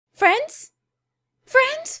Friends?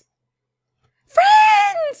 Friends?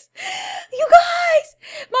 Friends! You guys!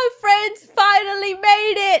 My friends finally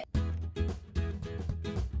made it!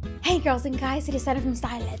 Hey girls and guys, it is Zaira from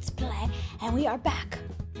ZaiLetsPlay, and we are back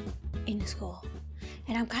in the school.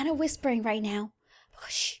 And I'm kind of whispering right now.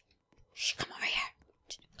 Shh, shh, come over here.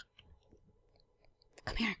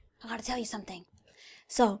 Come here, I gotta tell you something.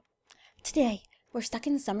 So, today, we're stuck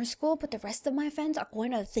in summer school, but the rest of my friends are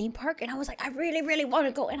going to a theme park, and I was like, I really want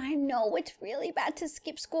to go, and I know it's really bad to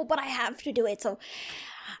skip school, but I have to do it. So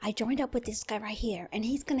I joined up with this guy right here, and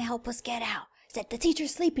he's gonna help us get out. Said, the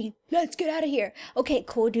teacher's sleeping, let's get out of here. Okay,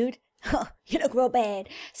 cool, dude. You look real bad.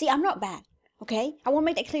 See, I'm not bad, okay? I want to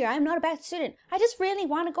make that clear. I'm not a bad student. I just really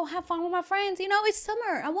want to go have fun with my friends. You know, it's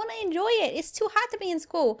summer. I want to enjoy it. It's too hot to be in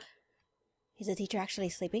school. Is the teacher actually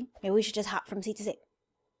sleeping? Maybe we should just hop from seat to seat.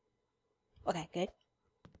 Okay, good.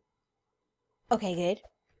 Okay, good.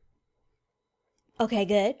 Okay,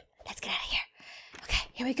 good. Let's get out of here. Okay,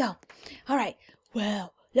 here we go. All right.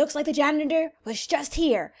 Well, looks like the janitor was just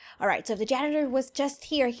here. All right, so if the janitor was just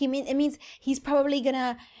here, it means he's probably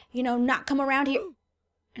gonna, you know, not come around here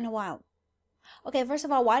in a while. Okay, first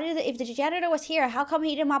of all, if the janitor was here, how come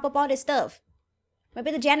he didn't mop up all this stuff? Maybe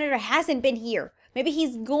the janitor hasn't been here. Maybe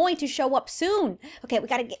he's going to show up soon. Okay, we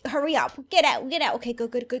gotta hurry up. Get out, get out. Okay,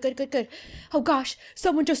 good. Oh gosh,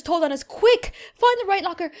 someone just told on us. Quick, find the right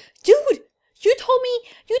locker. Dude, you told me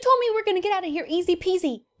we're gonna get out of here easy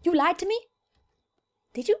peasy. You lied to me?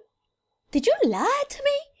 Did you? Did you lie to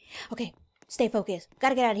me? Okay, stay focused.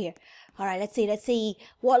 Gotta get out of here. All right, let's see.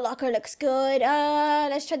 What locker looks good?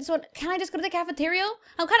 Let's try this one. Can I just go to the cafeteria?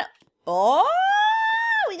 I'm kind of... Oh,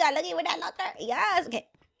 we got lucky with that locker. Yes, okay.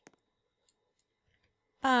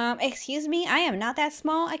 Excuse me, I am not that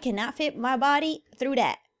small. I cannot fit my body through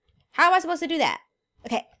that. How am I supposed to do that?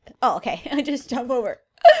 Okay. Oh, okay. I just jump over.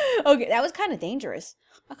 Okay, that was kind of dangerous.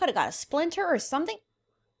 I could have got a splinter or something.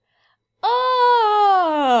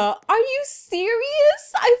 Oh, are you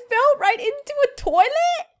serious? I fell right into a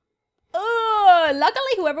toilet? Oh,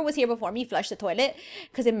 luckily whoever was here before me flushed the toilet.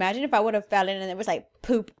 Because imagine if I would have fell in and there was like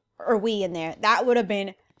poop or wee in there. That would have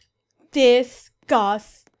been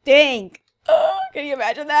disgusting. Oh, can you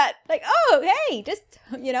imagine that? Like, oh, hey, just,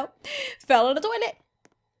 you know, fell in the toilet.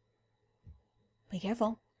 Be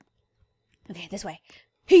careful. Okay, this way.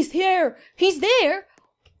 He's here. He's there.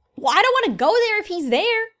 Well, I don't want to go there if he's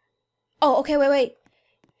there. Oh, okay, wait.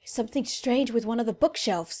 Something strange with one of the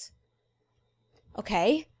bookshelves.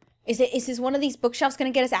 Okay. Is this one of these bookshelves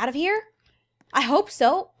going to get us out of here? I hope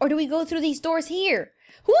so. Or do we go through these doors here?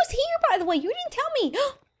 Who's here, by the way? You didn't tell me.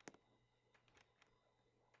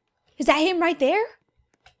 Is that him right there?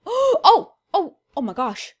 Oh my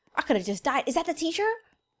gosh. I could have just died. Is that the teacher?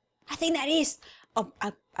 I think that is. Oh,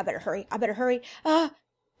 I better hurry.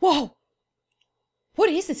 Whoa. What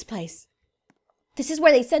is this place? This is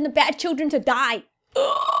where they send the bad children to die.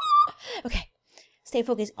 Okay. Stay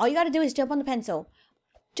focused. All you gotta do is jump on the pencil.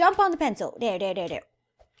 Jump on the pencil. There.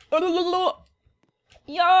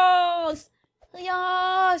 Yes.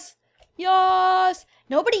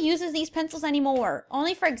 Nobody uses these pencils anymore.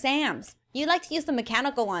 Only for exams. You like to use the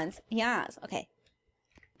mechanical ones. Yes. Okay.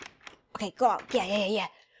 Okay, go on. Yeah.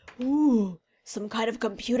 Ooh, some kind of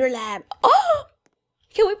computer lab. Oh!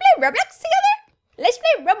 Can we play Roblox together? Let's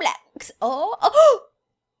play Roblox. Oh!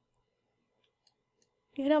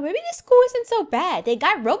 You know, maybe this school isn't so bad. They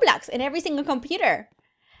got Roblox in every single computer.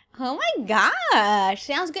 Oh my gosh.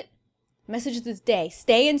 Sounds good. Message of this day.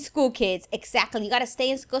 Stay in school, kids. Exactly. You gotta stay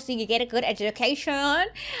in school so you can get a good education.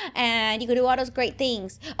 And you can do all those great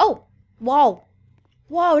things. Oh! Whoa,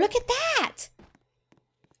 look at that!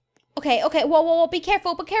 Okay, whoa, be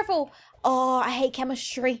careful. Oh, I hate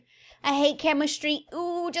chemistry.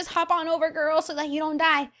 Ooh, just hop on over, girl, so that you don't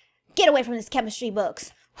die. Get away from this chemistry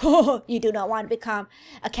books. You do not want to become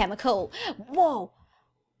a chemical. Whoa,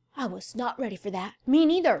 I was not ready for that. Me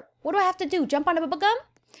neither. What do I have to do? Jump on the bubble gum?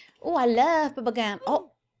 Oh, I love bubble gum.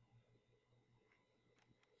 Oh.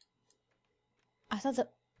 I thought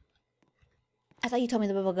you told me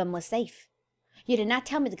the bubble gum was safe. You did not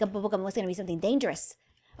tell me the bubble gum was going to be something dangerous.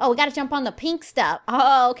 Oh, we got to jump on the pink stuff.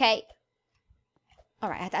 Oh, okay. All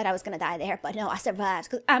right, I thought I was going to die there, but no, I survived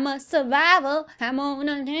because I'm a survivor. I'm on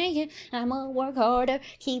a nation. I'm going to work harder.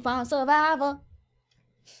 Keep on survivor.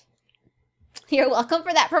 You're welcome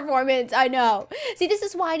for that performance. I know. See, this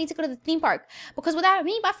is why I need to go to the theme park. Because without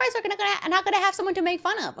me, my friends are not going to have someone to make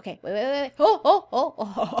fun of. Okay, wait.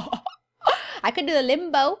 Oh. I could do the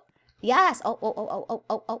limbo. Yes.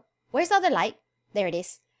 Oh. Where's the other light? There it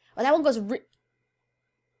is. Well, that one goes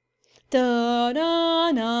da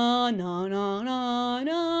na na na na na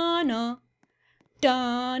na na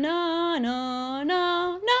da na na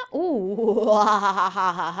na na.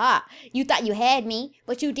 You thought you had me,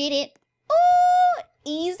 but you didn't. Oh,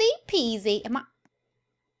 easy peasy. Am I?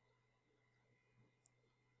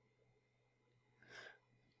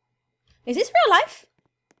 Is this real life?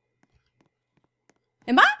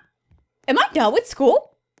 Am I done with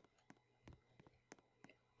school?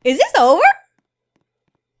 Is this over?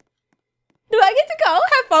 Do I get to go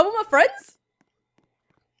have fun with my friends?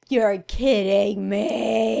 You're kidding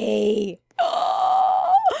me.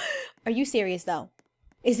 Oh. Are you serious though?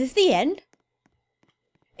 Is this the end?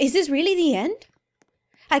 Is this really the end?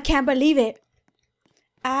 I can't believe it.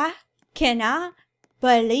 I cannot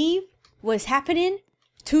believe what's happening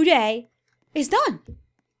today. It's done.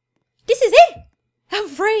 This is it. I'm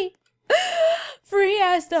free. Free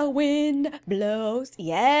as the wind blows.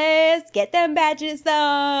 Yes, get them badges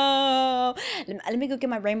though. Let me go get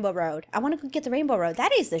my rainbow road. I want to go get the rainbow road.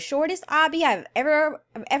 That is the shortest obby I've ever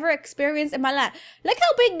experienced in my life. Look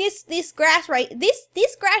how big this grass right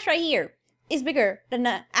here is bigger than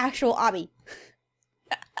the actual obby.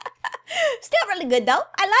 Still really good though.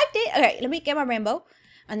 I liked it. Okay, let me get my rainbow.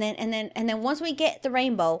 And then once we get the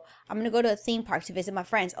rainbow, I'm gonna go to a theme park to visit my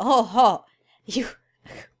friends. Oh, you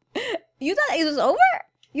thought it was over?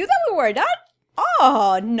 You thought we were done?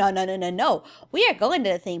 Oh, no. We are going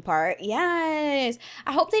to the theme park. Yes.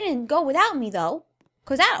 I hope they didn't go without me though.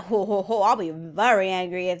 Cause I'll be very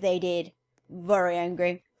angry if they did. Very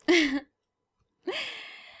angry.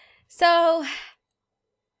 So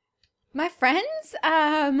my friends,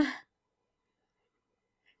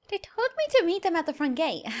 they told me to meet them at the front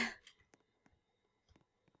gate.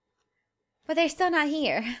 But they're still not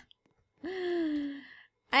here.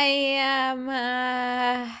 I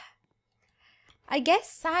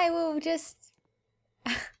guess I will just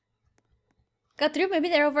go through. Maybe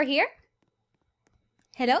they're over here.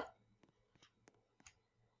 Hello?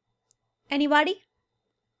 Anybody?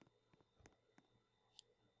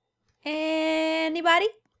 Anybody?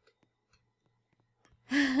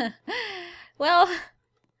 Well,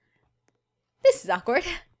 this is awkward.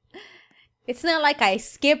 It's not like I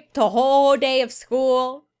skipped a whole day of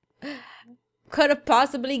school. Could have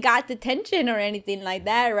possibly got detention or anything like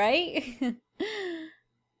that, right?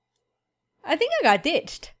 I think I got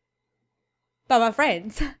ditched by my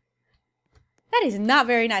friends. That is not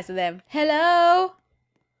very nice of them. Hello?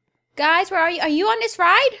 Guys, where are you? Are you on this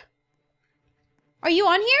ride? Are you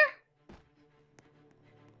on here?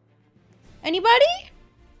 Anybody?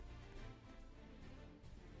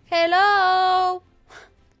 Hello?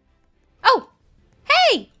 Oh,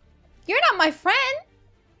 hey! You're not my friend.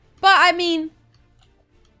 But I mean,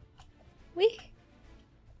 we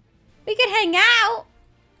could hang out,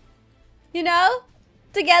 you know,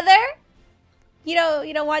 together. You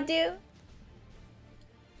don't want to?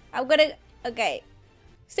 Okay.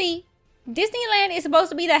 See, Disneyland is supposed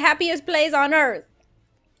to be the happiest place on earth.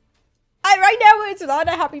 Right now it's not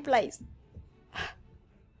a happy place.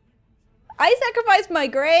 I sacrificed my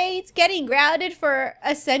grades, getting grounded for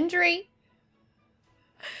a century.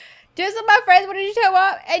 Just so my friends wanted to show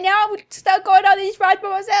up, and now I'm stuck going on these rides by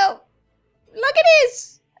myself. Look at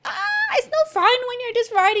this. It's no fun when you're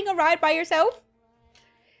just riding a ride by yourself.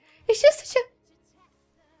 It's just such a...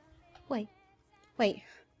 Wait.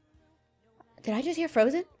 Did I just hear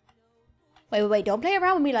Frozen? Wait. Don't play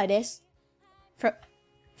around with me like this.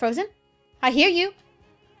 Frozen? I hear you.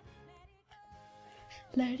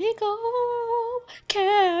 Let it go.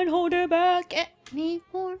 Can't hold it back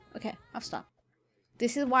anymore. Okay, I'll stop.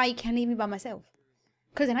 This is why you can't leave me by myself.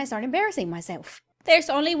 Because then I start embarrassing myself. There's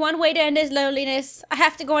only one way to end this loneliness. I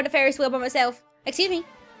have to go on the Ferris wheel by myself. Excuse me.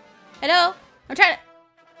 Hello? I'm trying to...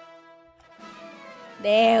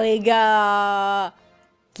 There we go.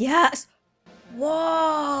 Yes.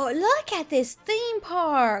 Whoa, look at this theme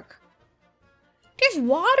park. There's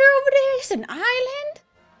water over there. It's an island.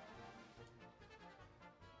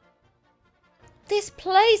 This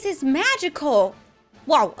place is magical.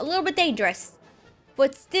 Wow, a little bit dangerous.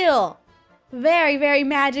 But still, very, very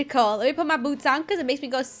magical. Let me put my boots on because it makes me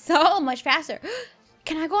go so much faster.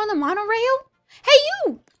 Can I go on the monorail? Hey,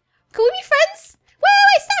 you! Can we be friends?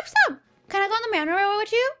 Wait, stop. Can I go on the monorail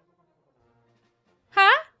with you?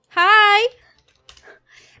 Huh? Hi.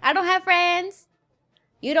 I don't have friends.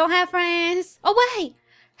 You don't have friends. Oh, wait.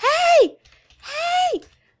 Hey! I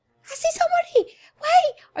see somebody.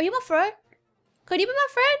 Wait, are you my friend? Could you be my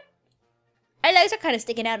friend? Our legs are kind of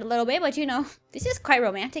sticking out a little bit, but you know, this is quite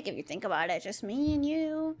romantic if you think about it. Just me and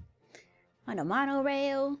you on a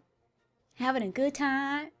monorail, having a good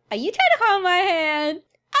time. Are you trying to hold my hand?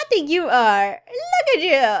 I think you are. Look at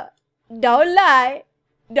you. Don't lie.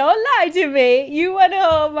 Don't lie to me. You want to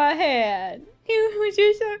hold my hand.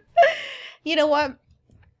 You know what?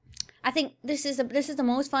 I think this is the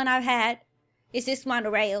most fun I've had. Is this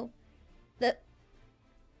monorail?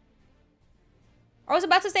 I was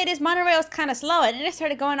about to say this monorail is kind of slow, and then it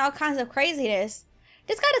started going all kinds of craziness.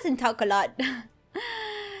 This guy doesn't talk a lot.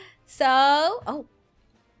 So, oh,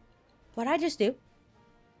 what'd I just do?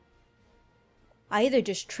 I either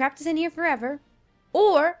just trapped us in here forever,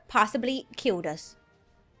 or possibly killed us.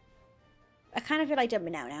 I kind of feel like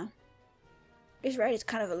jumping out now. This ride is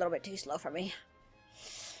kind of a little bit too slow for me.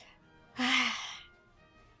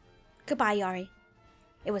 Goodbye, Yari.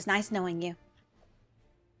 It was nice knowing you.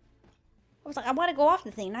 I was like, I want to go off the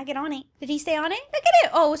thing, not get on it. Did he stay on it? Look at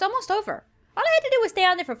it. Oh, it's almost over. All I had to do was stay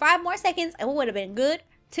on there for 5 more seconds and we would have been good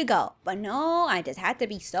to go. But no, I just had to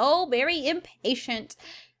be so very impatient.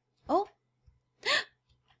 Oh.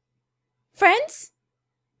 Friends?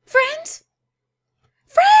 Friends?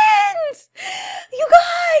 Friends! You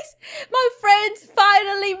guys! My friends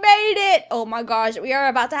finally made it! Oh my gosh, we are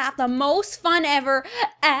about to have the most fun ever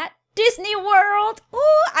at Disney World.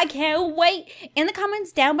 Oh, I can't wait. In the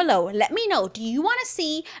comments down below, let me know, do you want to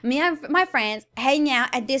see me and my friends hang out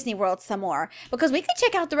at Disney World some more? Because we can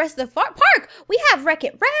check out the rest of the park. We have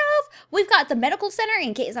Wreck-It Ralph. We've got the medical center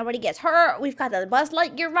in case somebody gets hurt. We've got the Buzz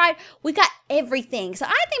Lightyear ride. We got everything. So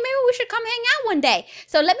I think maybe we should come hang out one day.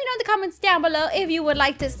 So let me know in the comments down below if you would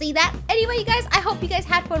like to see that. Anyway, you guys, I hope you guys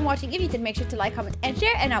had fun watching. If you did, make sure to like, comment, and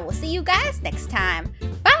share. And I will see you guys next time.